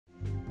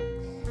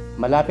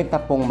Malapit na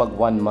pong mag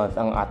 1 month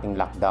ang ating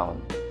lockdown.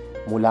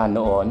 Mula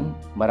noon,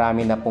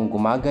 marami na pong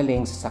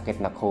gumagaling sa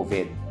sakit na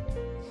COVID.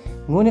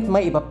 Ngunit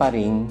may iba pa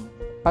ring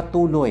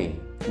patuloy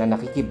na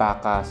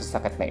nakikibaka sa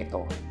sakit na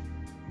ito.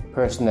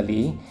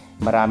 Personally,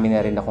 marami na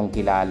rin akong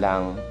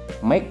kilalang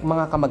may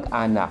mga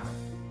kamag-anak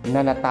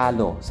na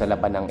natalo sa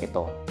labanang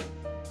ito.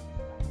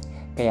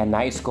 Kaya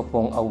nais ko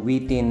pong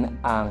awitin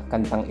ang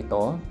kantang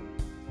ito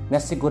na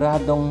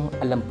siguradong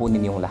alam po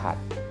ninyong lahat.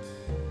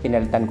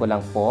 Pinalitan ko lang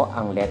po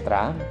ang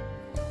letra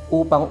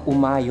upang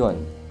umayon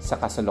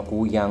sa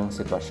kasalukuyang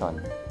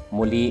sitwasyon.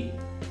 Muli,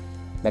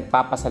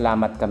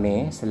 nagpapasalamat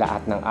kami sa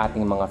lahat ng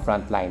ating mga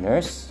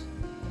frontliners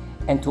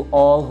and to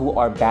all who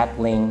are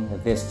battling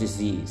this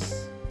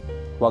disease.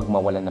 Huwag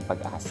mawalan ng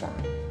pag-asa.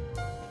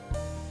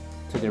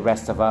 To the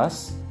rest of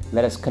us,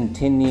 let us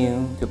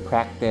continue to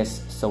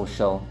practice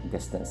social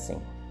distancing.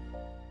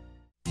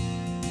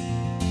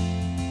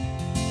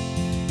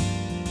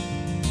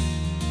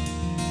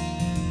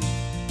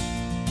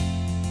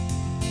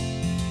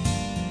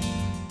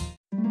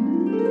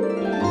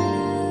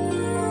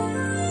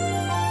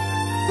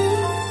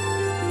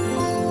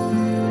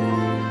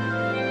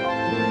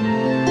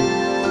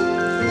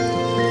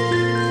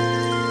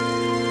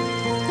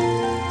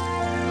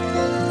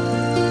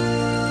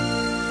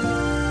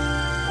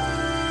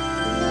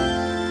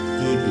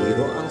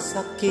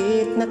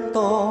 Sakit na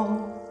to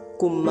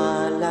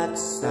kumalat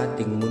sa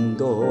ating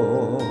mundo.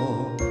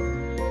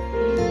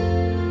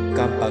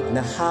 Kapag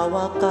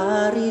nahawa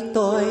ka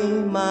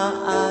rito'y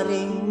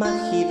maaring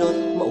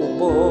mahilot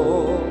maubo.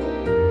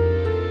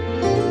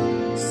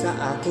 Sa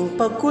aking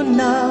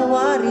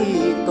pagkunawa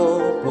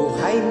rito,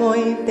 buhay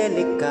mo'y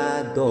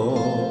delikado.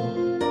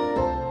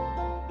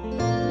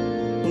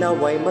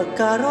 Naway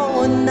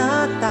magkaroon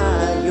na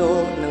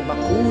tayo ng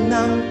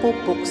bakunang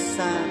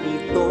pupuksa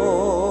rito.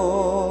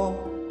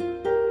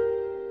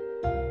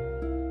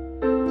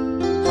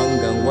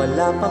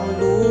 Wala pang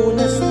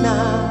lunas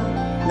na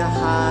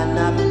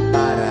nahanap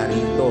para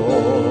rito.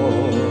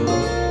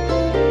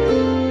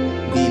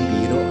 Di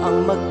biro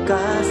ang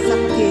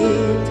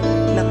magkasakit,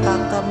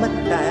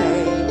 nakakamatay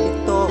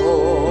ito.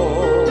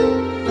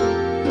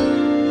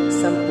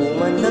 Sampu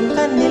man ng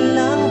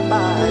kanilang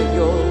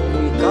payo,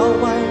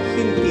 ikaw ay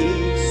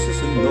hindi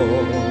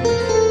susunod.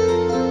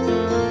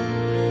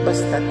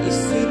 Basta't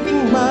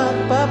isiping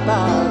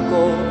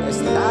magbabago,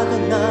 estado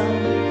ng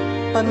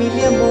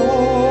pamilya mo.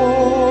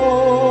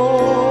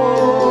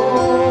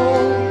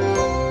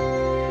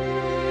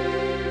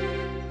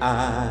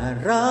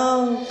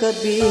 Araw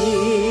gabi,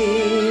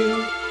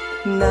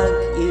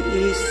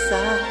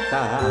 nag-iisa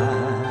ka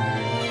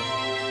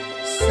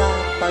sa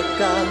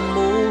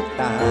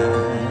paggamutan,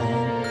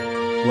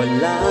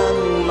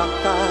 walang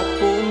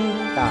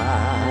makapunta.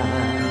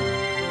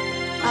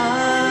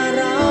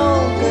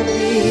 Araw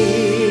gabi,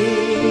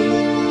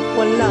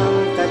 walang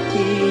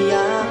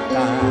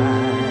katiyakan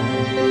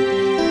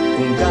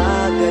kung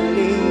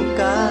gagaling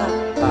ka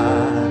pa.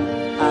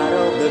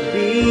 Araw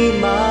gabi,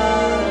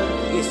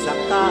 mag-isa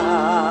ka.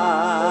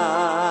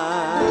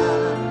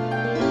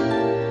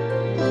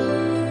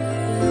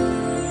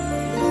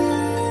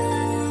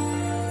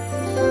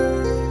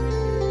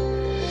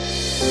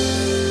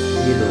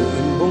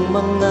 Biruin mong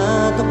mga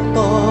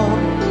doktor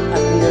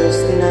at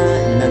nurse na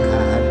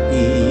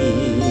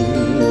naghahatid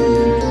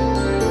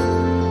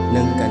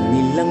ng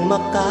kanilang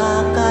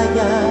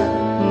makakaya,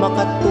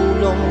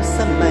 makatulong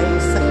sa may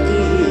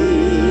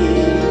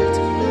sakit.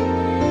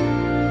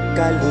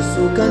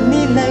 Kalusugan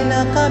nila'y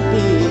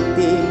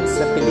nakabitin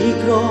sa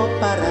peligro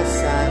para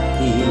sa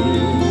atin.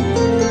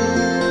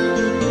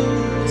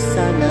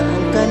 Sana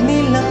ang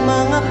kanilang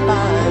mga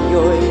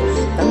payo'y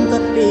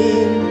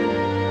tanggapin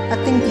at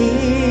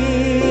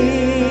tinggin.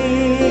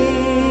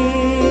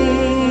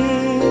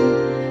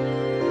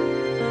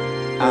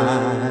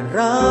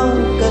 Araw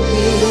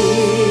gabi,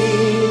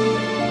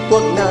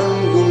 huwag nang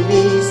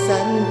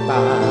lumisan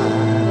pa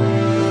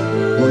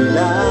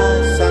mula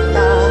sa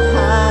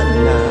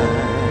tahanan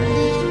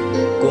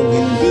kung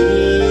hindi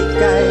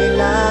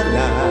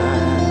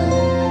kailangan.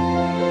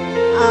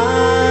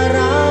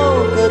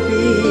 Araw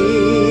gabi,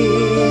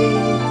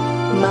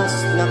 mas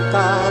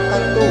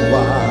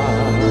nakakatuwa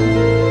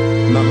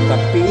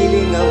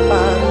makapiling ang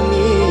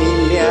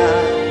pamilya.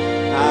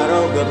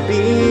 Araw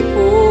gabi,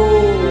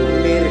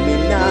 pumirmi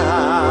na.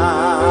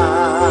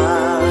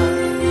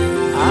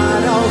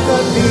 Araw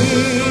gabi,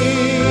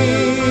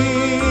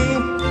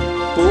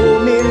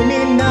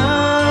 pumirmi na.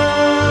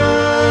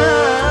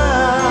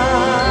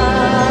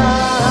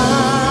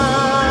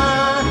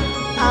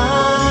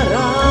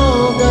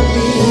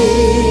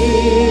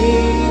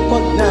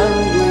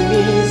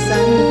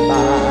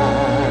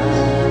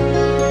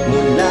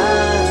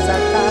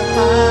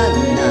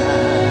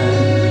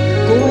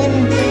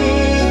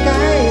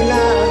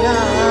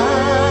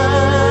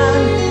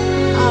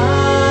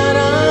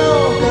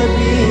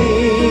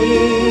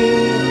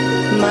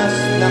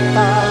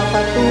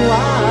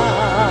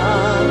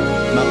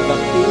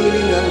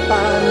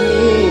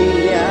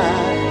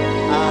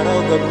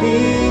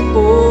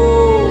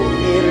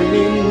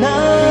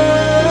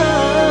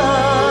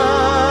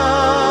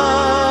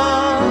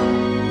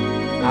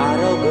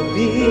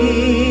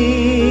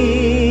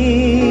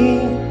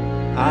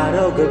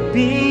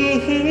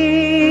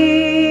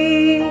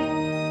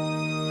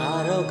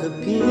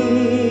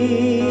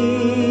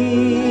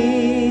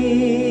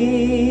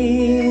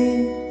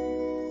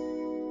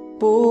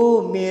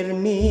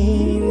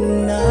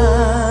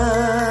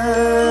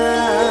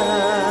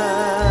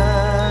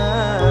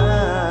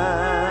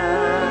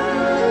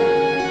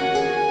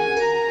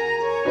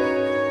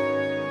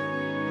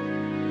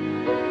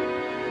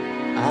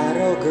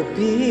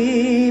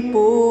 gabi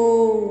po,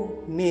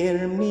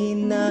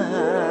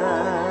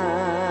 Mirmina.